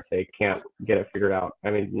Baylor if they can't get it figured out. I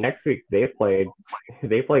mean, next week they play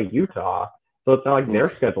Utah, so it's not like their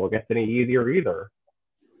schedule gets any easier either.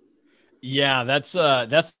 Yeah, that's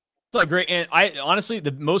great. And I honestly,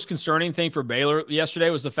 the most concerning thing for Baylor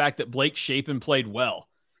yesterday was the fact that Blake Shapen played well.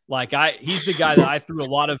 Like he's the guy that I threw a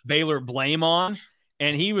lot of Baylor blame on,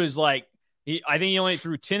 and he was like, I think he only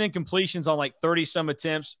threw 10 incompletions on like 30 some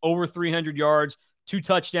attempts, over 300 yards, 2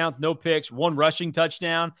 touchdowns, no picks, 1 rushing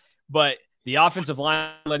touchdown. But the offensive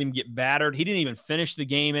line let him get battered. He didn't even finish the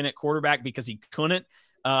game in at quarterback because he couldn't.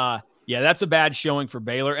 Yeah, that's a bad showing for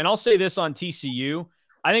Baylor. And I'll say this on TCU.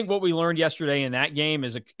 I think what we learned yesterday in that game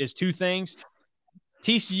is 2 things.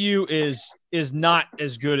 TCU is not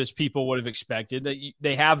as good as people would have expected.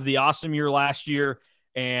 They have the awesome year last year,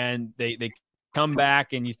 and they come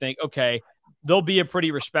back, and you think, okay, they'll be a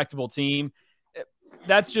pretty respectable team.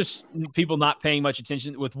 That's just people not paying much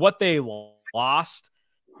attention. With what they lost,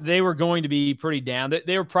 they were going to be pretty down.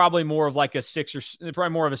 They were probably more of like a 6 or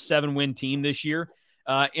probably more of a 7-win team this year.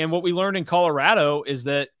 And what we learned in Colorado is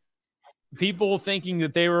that people thinking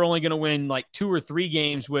that they were only going to win like 2 or 3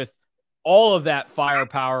 games with all of that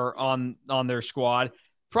firepower on their squad,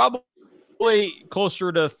 probably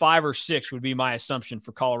closer to 5 or 6 would be my assumption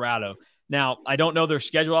for Colorado. Now, I don't know their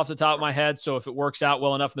schedule off the top of my head, so if it works out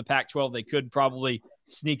well enough in the Pac-12, they could probably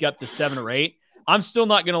sneak up to 7 or 8. I'm still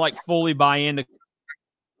not going to like fully buy into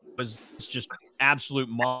it's just absolute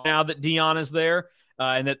now that Deion is there,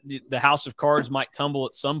 and that the house of cards might tumble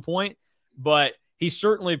at some point. But he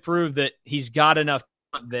certainly proved that he's got enough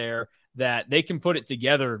there that they can put it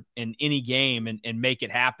together in any game and make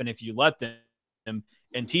it happen if you let them. And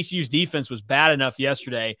TCU's defense was bad enough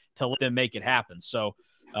yesterday to let them make it happen. So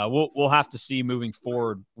we'll have to see moving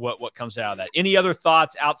forward what comes out of that. Any other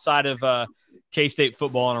thoughts outside of K-State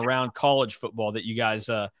football and around college football that you guys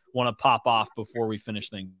want to pop off before we finish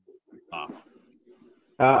things off?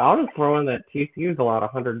 I'll just throw in that TCU's allowed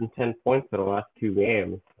 110 points in the last 2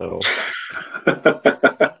 games, so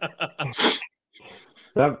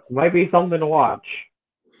that might be something to watch.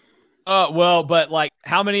 Well, but like,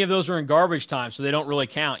 how many of those are in garbage time, so they don't really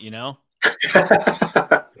count, you know?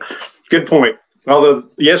 Good point. Although,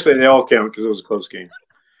 yes, they all count because it was a close game.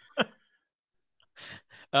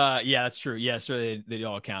 Yeah, that's true. Yes, they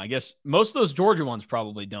all count. I guess most of those Georgia ones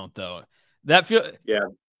probably don't, though. That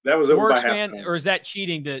was over by halftime. Or is that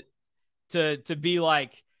cheating to be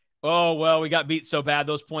like, oh, well, we got beat so bad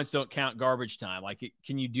those points don't count garbage time? Like,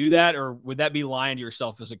 can you do that, or would that be lying to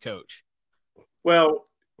yourself as a coach? Well,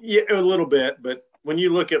 yeah, a little bit, but when you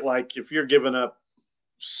look at like if you're giving up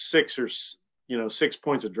 6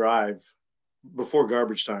 points a drive before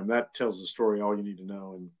garbage time, that tells the story all you need to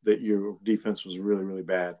know, and that your defense was really, really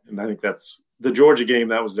bad. And I think that's the Georgia game.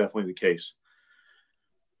 That was definitely the case.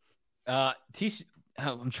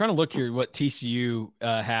 I'm trying to look here what TCU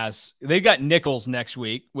has. They've got Nichols next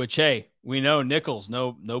week, which, hey, we know Nichols,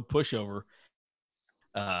 no pushover.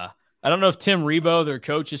 I don't know if Tim Rebowe, their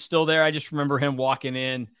coach, is still there. I just remember him walking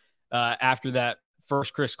in after that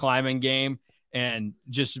first Chris Kleiman game, and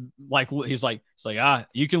just like he's like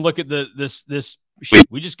you can look at this shit.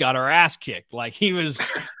 We just got our ass kicked. Like, he was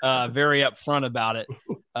very upfront about it.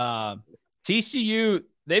 TCU,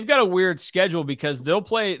 they've got a weird schedule because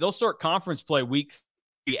they'll start conference play week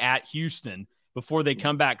 3 at Houston before they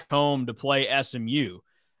come back home to play SMU.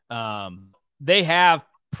 They have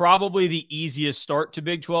probably the easiest start to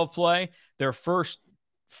Big 12 play. Their first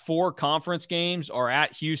 4 conference games are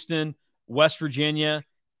at Houston, West Virginia,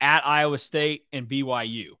 at Iowa State, and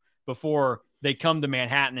BYU before they come to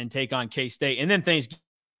Manhattan and take on K-State. And then things get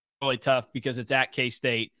really tough because it's at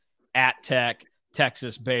K-State, at Tech,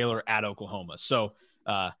 Texas, Baylor, at Oklahoma. So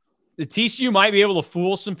the TCU might be able to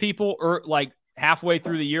fool some people or like halfway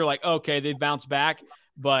through the year, like, okay, they've bounced back,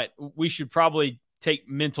 but we should probably take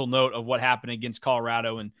mental note of what happened against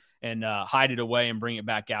Colorado and hide it away and bring it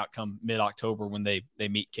back out come mid-October when they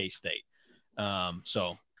meet K-State.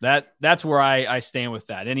 So that's where I stand with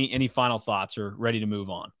that. Any final thoughts, or ready to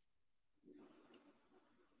move on?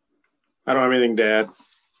 I don't have anything to add.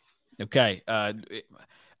 Okay.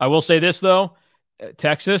 I will say this, though.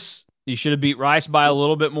 Texas, you should have beat Rice by a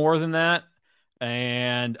little bit more than that.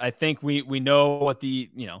 And I think we know what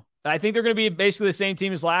I think they're going to be basically the same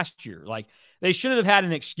team as last year. Like, they shouldn't have had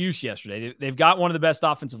an excuse yesterday. They've got one of the best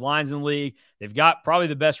offensive lines in the league. They've got probably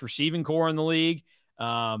the best receiving core in the league.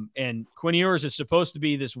 And Quinn Ewers is supposed to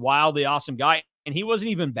be this wildly awesome guy, and he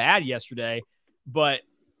wasn't even bad yesterday. But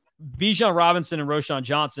Bijan Robinson and Roschon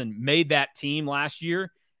Johnson made that team last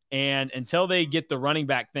year, and until they get the running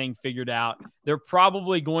back thing figured out, they're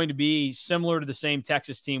probably going to be similar to the same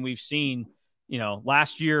Texas team we've seen,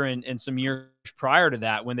 last year and some years prior to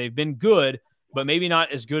that, when they've been good, but maybe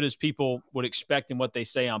not as good as people would expect in what they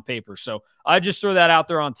say on paper. So I just throw that out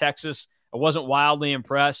there on Texas. I wasn't wildly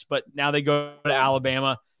impressed, but now they go to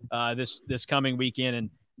Alabama this coming weekend,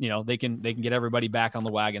 and they can get everybody back on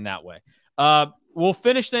the wagon that way. We'll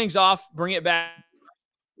finish things off, bring it back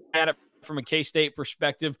at it from a K-State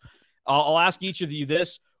perspective. I'll ask each of you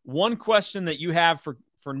this one question that you have for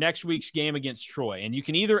next week's game against Troy, and you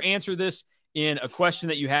can either answer this in a question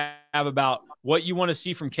that you have about what you want to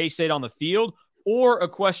see from K-State on the field, or a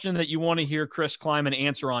question that you want to hear Chris Klieman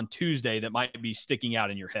answer on Tuesday that might be sticking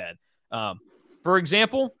out in your head. For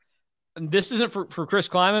example, this isn't for Chris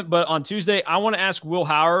Klieman, but on Tuesday, I want to ask Will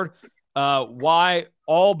Howard why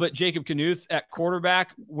all but Jacob Knuth at quarterback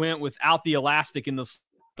went without the elastic in the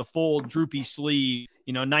full droopy sleeve,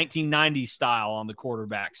 1990s style on the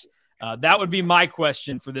quarterbacks. That would be my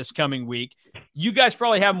question for this coming week. You guys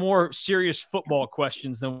probably have more serious football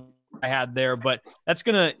questions than I had there, but that's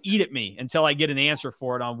going to eat at me until I get an answer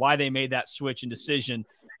for it on why they made that switch and decision.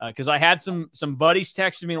 Because I had some buddies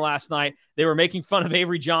texting me last night. They were making fun of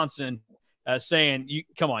Avery Johnson, saying,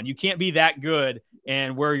 come on, you can't be that good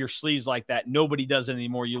and wear your sleeves like that. Nobody does it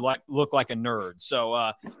anymore. You look like a nerd.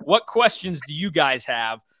 So what questions do you guys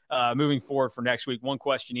have moving forward for next week? One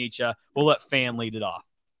question each. We'll let Fan lead it off.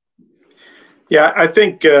 Yeah, I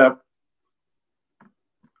think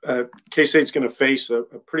K-State's going to face a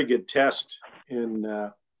pretty good test in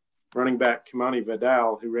running back Kimani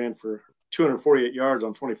Vidal, who ran for 248 yards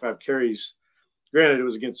on 25 carries. Granted, it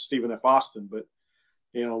was against Stephen F. Austin, but,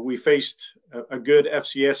 we faced a good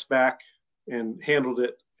FCS back and handled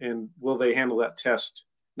it. And will they handle that test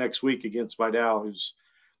next week against Vidal, who's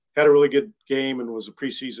had a really good game and was a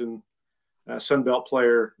preseason Sun Belt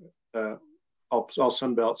player, all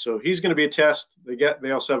Sun Belt. So he's going to be a test.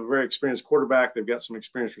 They also have a very experienced quarterback. They've got some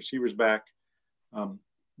experienced receivers back.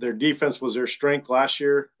 Their defense was their strength last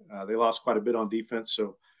year. They lost quite a bit on defense.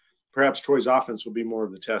 So perhaps Troy's offense will be more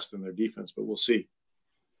of the test than their defense, but we'll see.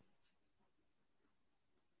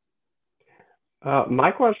 My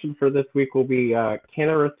question for this week will be, can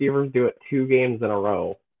the receivers do it 2 games in a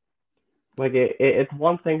row? Like, it's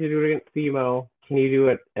one thing to do it against SEMO. Can you do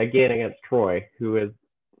it again against Troy, who is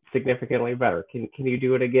significantly better? Can you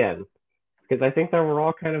do it again? Because I think that we're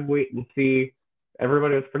all kind of wait and see.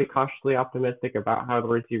 Everybody was pretty cautiously optimistic about how the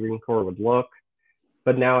receiving core would look,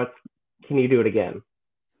 but now can you do it again?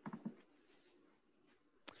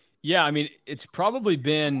 Yeah, I mean, it's probably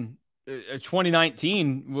been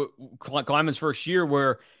 2019, Klieman's first year,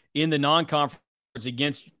 where in the non-conference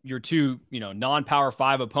against your two, non-Power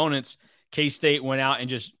 5 opponents, K-State went out and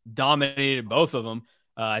just dominated both of them.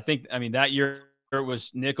 That year it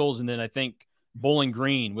was Nichols, and then I think Bowling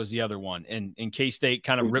Green was the other one, and K-State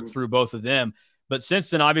kind of ripped through both of them. But since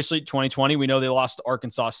then, obviously, 2020, we know they lost to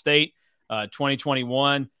Arkansas State.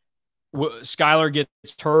 2021, Skylar gets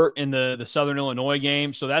hurt in the Southern Illinois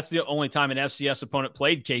game. So that's the only time an FCS opponent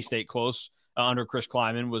played K-State close under Chris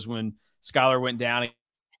Klieman, was when Skylar went down in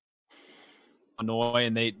Illinois,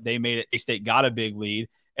 and they made it. K-State got a big lead.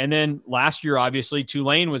 And then last year, obviously,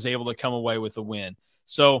 Tulane was able to come away with a win.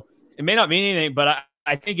 So it may not mean anything, but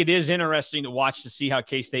I think it is interesting to watch to see how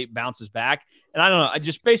K-State bounces back. And I don't know,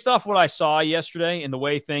 just based off what I saw yesterday and the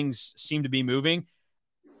way things seem to be moving,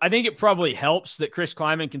 I think it probably helps that Chris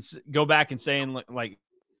Klieman can go back and say, like,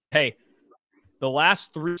 hey, the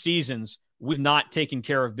last 3 seasons, we've not taken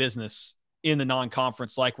care of business in the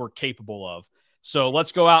non-conference like we're capable of. So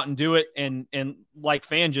let's go out and do it. And like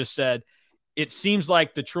Fan just said, it seems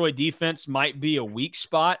like the Troy defense might be a weak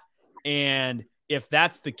spot. And if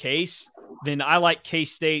that's the case, then I like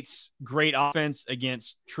K-State's great offense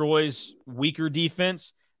against Troy's weaker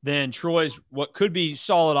defense than Troy's what could be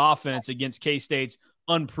solid offense against K-State's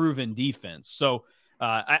unproven defense. So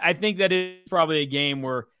I think that is probably a game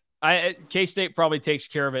where K-State probably takes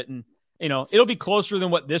care of it. And, it'll be closer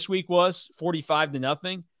than what this week was,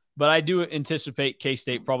 45-0. But I do anticipate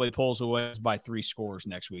K-State probably pulls away by 3 scores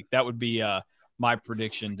next week. That would be my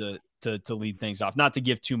prediction to lead things off. Not to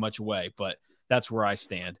give too much away, but that's where I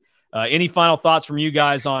stand. Any final thoughts from you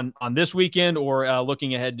guys on this weekend or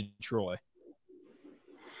looking ahead to Troy?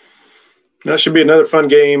 That should be another fun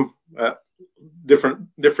game.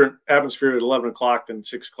 Different atmosphere at 11 o'clock than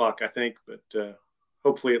 6 o'clock, I think. But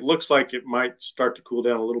hopefully it looks like it might start to cool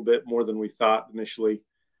down a little bit more than we thought initially.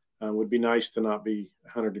 Would be nice to not be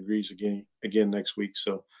 100 degrees again next week.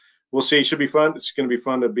 So we'll see. It should be fun. It's going to be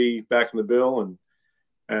fun to be back in the Bill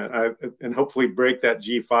and hopefully break that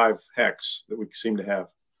G5 hex that we seem to have.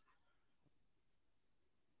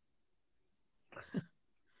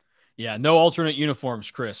 Yeah, no alternate uniforms,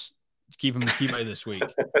 Chris. Keep them this week.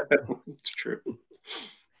 It's true.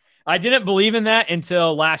 I didn't believe in that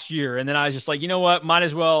until last year, and then I was just like, you know what? Might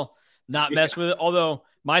as well not mess with it. Although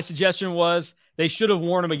my suggestion was they should have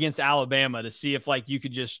worn them against Alabama to see if like you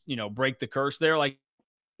could just break the curse there. Like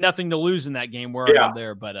nothing to lose in that game wearing them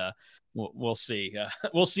there, but we'll see.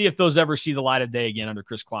 We'll see if those ever see the light of day again under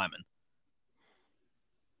Chris Kleiman.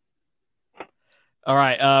 All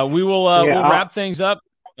right, we'll wrap things up.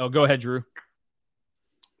 Oh, go ahead, Drew.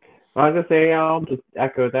 I was just saying, I'll just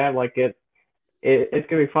echo that. Like it's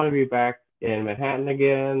gonna be fun to be back in Manhattan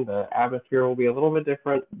again. The atmosphere will be a little bit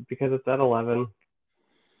different because it's at 11,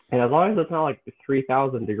 and as long as it's not like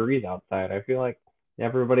 3,000 degrees outside, I feel like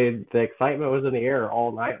the excitement was in the air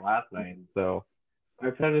all night last night. So I'm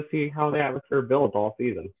excited to see how the atmosphere builds all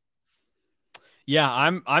season. Yeah,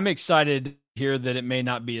 I'm excited to hear that it may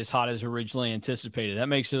not be as hot as originally anticipated. That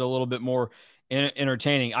makes it a little bit more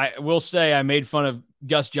entertaining. I will say I made fun of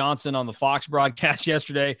Gus Johnson on the Fox broadcast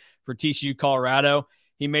yesterday for TCU Colorado.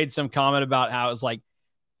 He made some comment about how it was like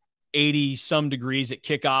 80 some degrees at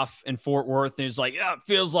kickoff in Fort Worth. And he's like, yeah, it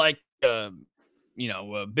feels like, a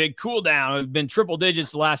big cool down. It's been triple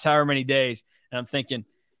digits the last however many days. And I'm thinking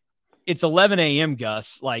it's 11 a.m.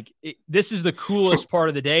 Gus. Like this is the coolest part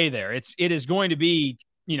of the day there. It is going to be,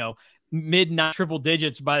 midnight triple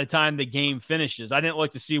digits by the time the game finishes. I didn't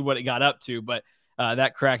look to see what it got up to, but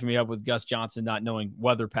that cracked me up with Gus Johnson not knowing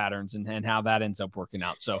weather patterns and how that ends up working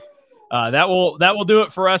out. So that will do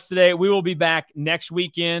it for us today. We will be back next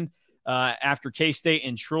weekend after K-State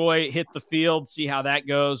and Troy hit the field, see how that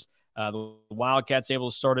goes. The Wildcats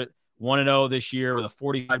able to start at 1-0 this year with a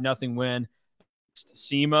 45-0 win against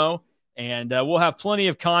SEMO. And we'll have plenty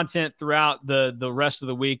of content throughout the rest of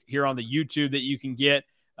the week here on the YouTube that you can get.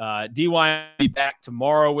 DY will be back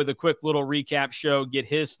tomorrow with a quick little recap show, get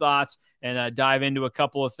his thoughts, and dive into a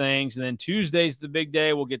couple of things. And then Tuesday's the big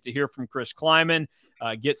day. We'll get to hear from Chris Kleiman,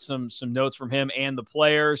 get some notes from him and the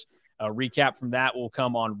players. A recap from that will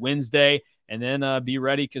come on Wednesday. And then be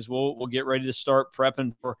ready because we'll get ready to start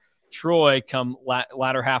prepping for Troy come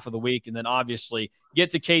latter half of the week. And then obviously get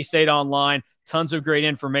to K-State Online. Tons of great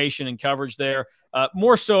information and coverage there.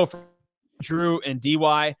 More so for Drew and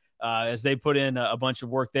DY. As they put in a bunch of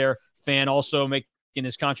work there. Fan also making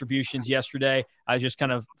his contributions yesterday. I was just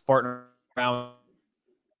kind of farting around.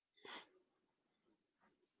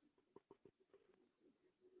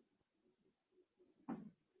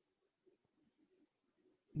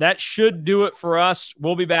 That should do it for us.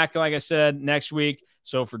 We'll be back, like I said, next week.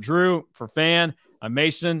 So for Drew, for Fan, I'm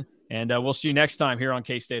Mason, and we'll see you next time here on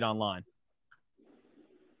K-State Online.